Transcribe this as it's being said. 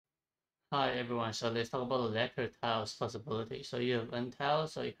Hi everyone, so let's talk about the letter tiles possibility. So you have n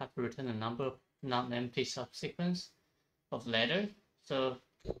tiles, so you have to return a number of non-empty subsequence of letter. So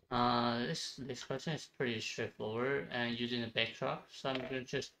this question is pretty straightforward and using a backdrop. So I'm going to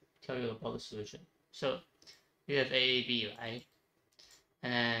just tell you about the solution. So you have A, B, right?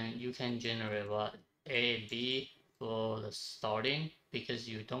 And then you can generate what A and B for the starting because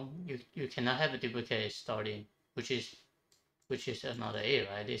you cannot have a duplicate starting, which is another A,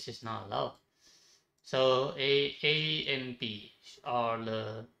 right? This is not allowed. So A and B are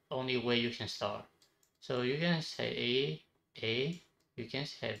the only way you can start. So you can say A, you can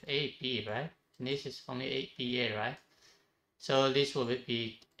have A, B, right? And this is only A, B, A, right? So this will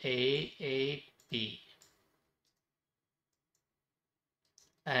be A, B.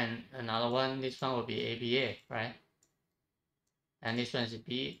 And another one, this one will be A, B, A, right? And this one is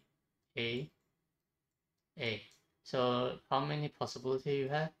B, A, A. So how many possibilities you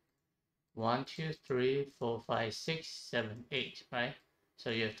have? 1, 2, 3, 4, 5, 6, 7, 8, right? So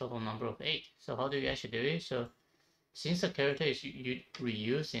you have total number of 8. So how do you actually do it? So since the character is you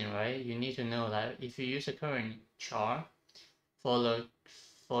reusing, right? You need to know that if you use a current char for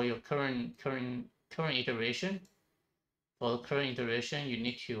your current iteration, you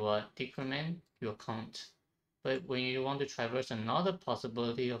need to decrement your count. But when you want to traverse another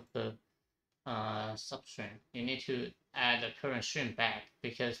possibility of the substring, you need to add the current string back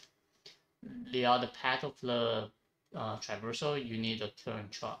because the other path of the traversal, you need a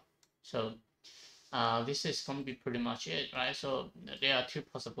current char. So this is going to be pretty much it, right? So there are two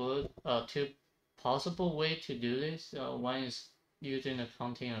possible way to do this. One is using a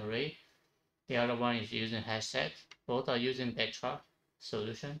counting array. The other one is using HashSet. Both are using backtrack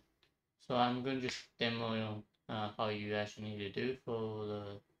solution. So I'm going to just demo how you actually need to do for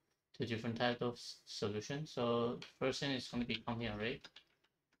the two different types of solutions. So the first thing is going to be counting array.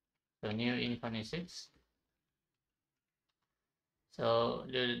 So new int26. So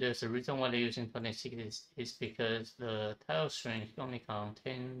there's a reason why they're using 26 is because the tile string only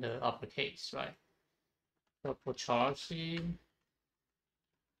contain the uppercase, right? So for charge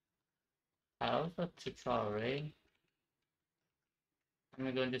tiles to char array,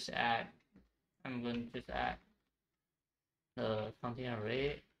 I'm going to just add the content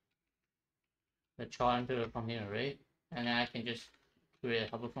array, the char into the content array, and then I can just create a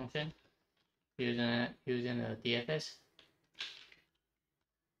helper function using the DFS.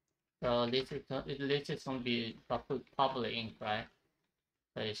 So this is going to be public int, right?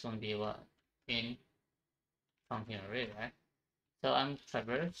 So it's going to be what in content array, right? So I'm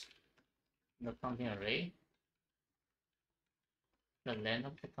traverse the content array, the length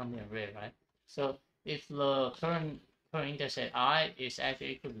of the content array, right? So if the current index at I is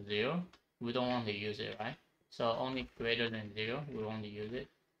actually equal to 0, we don't want to use it, right? So only greater than 0, we want to use it.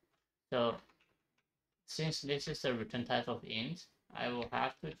 So since this is the return type of int, I will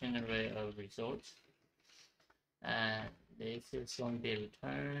have to generate a result. And this is going to be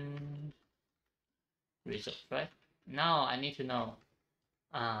return result, right? Now I need to know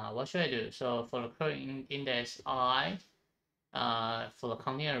what should I do? So for the current index I, for the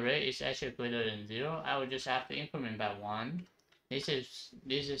counting array is actually greater than 0, I will just have to increment by 1. This is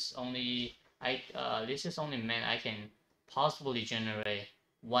only meant I can possibly generate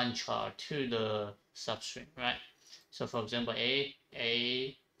one char to the substring, right? So for example, I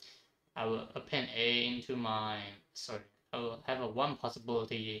will append A into I will have a one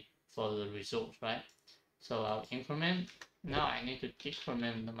possibility for the result, right? So I'll increment. Now I need to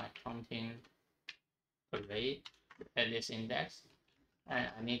decrement my counting array at this index. And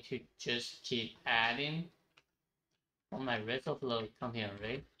I need to just keep adding on my rest of the counting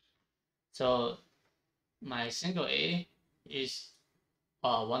array. So my single A is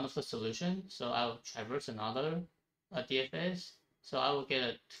one of the solutions. So I will traverse another DFS. So I will get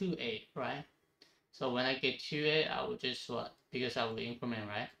a 2A, right? So when I get 2A, I will just because I will increment,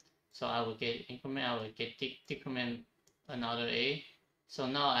 right? So I will get increment, I will get decrement another A. So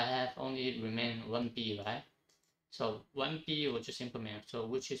now I have only remain 1B, right? So 1B will just implement, so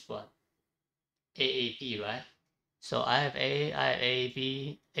which is what? AAB, right? So I have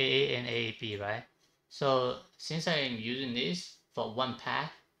B, AA and AAB, right? So since I am using this for one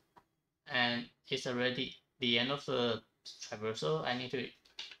path and it's already the end of the traversal, I need to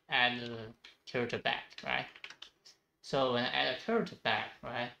add the character back, right? So when I add a character back,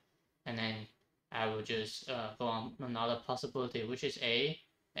 right, and then I will just go on another possibility, which is A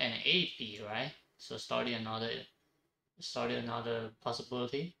and AB, right? So starting another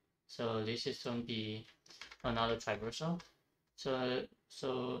possibility. So this is going to be another traversal. So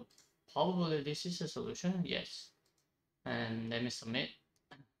probably this is a solution, yes. And let me submit.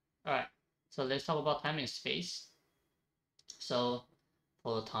 All right. So let's talk about time and space. So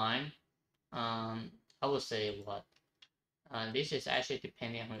for time, I would say what this is actually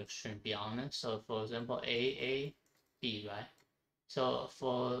depending on your string, be honest. So for example, A, B, right? So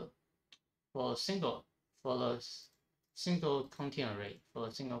for single, for the single counting array,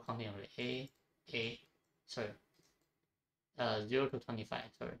 A, sorry, 0 to 25,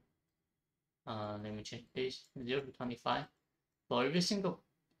 sorry. Let me change this, 0 to 25. For every single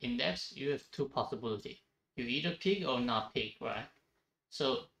index, you have two possibilities. You either pick or not pick, right?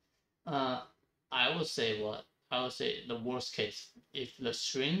 So I would say what? I would say the worst case, if the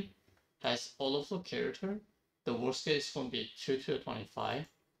string has all of the character, the worst case is going to be 2 to 25.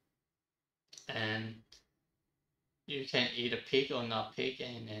 And you can either pick or not pick,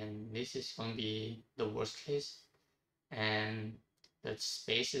 and then this is going to be the worst case. And the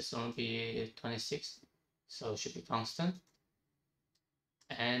space is going to be 26, so it should be constant.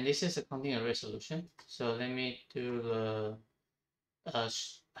 And this is a counting array solution. So let me do the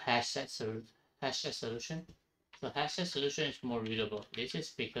HashSet solution. So HashSet solution is more readable. This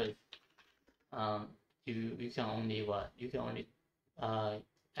is because you can only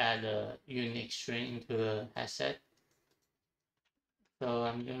add a unique string into the HashSet. So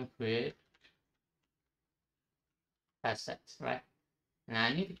I'm going to create HashSet, right? And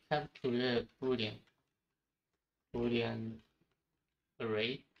I need to calculate a Boolean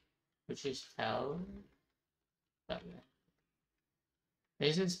array, which is tell.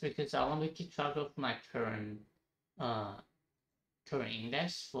 This is because I want to keep track of my current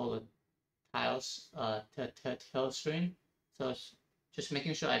index for the tiles tail string. So just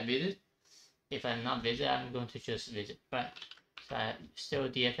making sure I visit. If I'm not visit, I'm going to just visit, right? So I still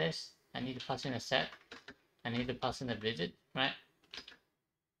DFS. I need to pass in a set. I need to pass in a visit, right?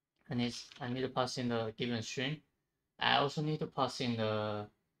 I need to pass in the given string. I also need to pass in the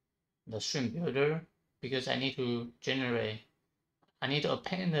string builder because I need to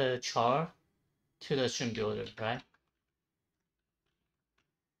append the char to the string builder, right?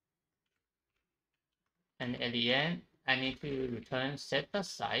 And at the end, I need to return set the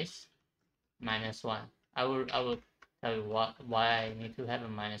size -1. I will tell you why I need to have a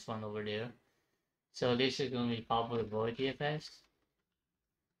 -1 over there. So this is going to be probably void DFS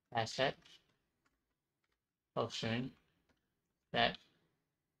asset of string that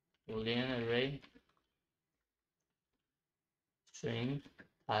Boolean array string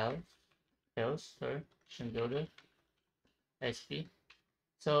tails string builder sp.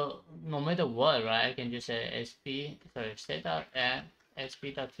 So no matter what, right, I can just say set out add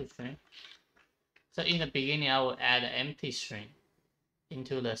sp.toString. So in the beginning, I will add an empty string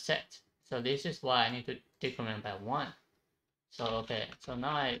into the set. So this is why I need to decrement by 1. So okay, so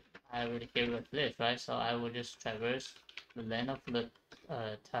now I already get rid of this, right? So I will just traverse the length of the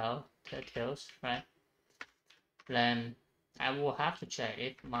tails, right? Then I will have to check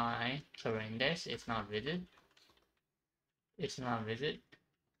if my current index is not visit. It's not visit.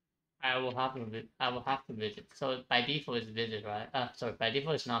 I will have to visit. So by default it's visit, right? Sorry, by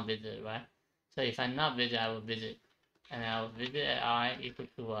default it's not visit, right? So if I'm not visit, I will visit, and I will visit at I equal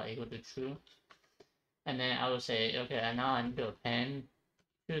to true. And then I will say, okay, and now I need to append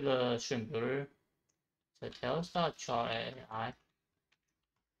to the string builder. So tails.char at I,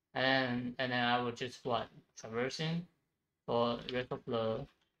 and then I will just traversing for rest of the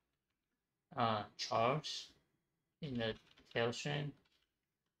chars in the tail string.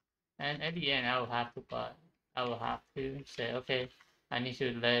 And at the end, I will have to say, okay, I need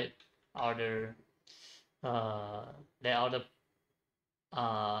to let other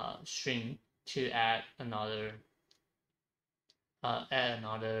string to add another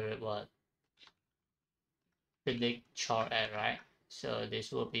predict char add, right? So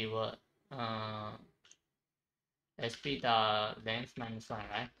this will be what sp.length -1,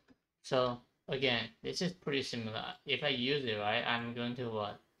 right? So again, this is pretty similar. If I use it, right, I'm going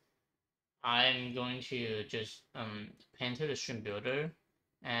to just append to the string builder,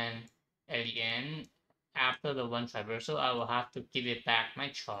 and at the end, after the one traversal, I will have to give it back my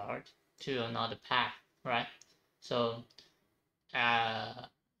chart to another path, right? So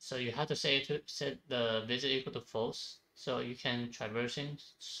so you have to set the visit equal to false. So you can traversing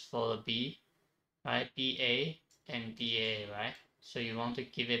for the B, right? BA and DA, right? So you want to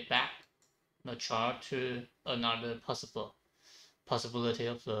give it back the chart to another possibility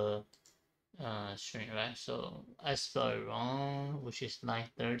of the string, right? So I spell it wrong, which is line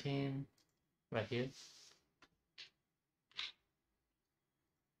 13 right here.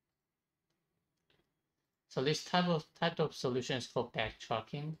 So this type of solution is called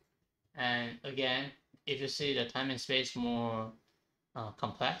backtracking. And again, if you see the time and space more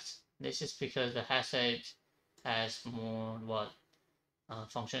complex, This is because the HashSet has more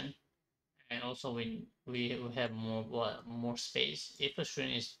function, and also we have more space. If a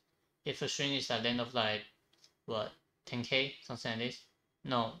string is the length of like 10k, something like this.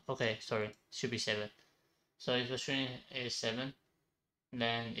 No, okay, sorry, should be 7. So if a string is 7,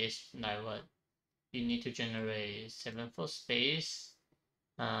 then it's like you need to generate 7 for space.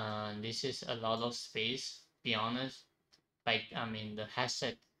 This is a lot of space, be honest. The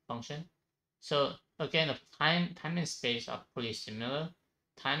HashSet function. So again, the time and space are pretty similar.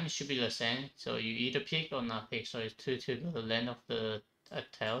 Time should be the same, so you either pick or not pick. So it's 2 to the length of the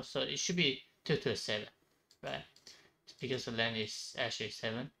tail, so it should be 2 to 7, right? Because the length is actually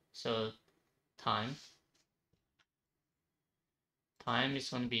 7. So time is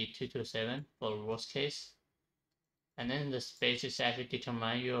going to be 2 to 7 for worst case, and then the space is actually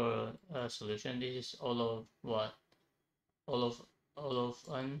determine your solution. This is all of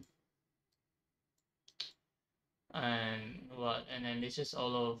n, and then this is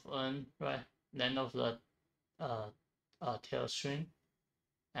all of n, right? Length of the tail string,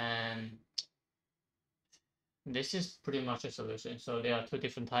 and this is pretty much a solution. So there are 2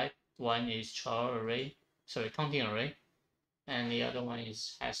 different types. One is counting array, and the other one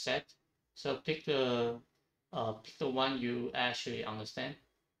is HashSet. So pick the one you actually understand,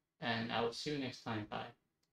 and I will see you next time. Bye.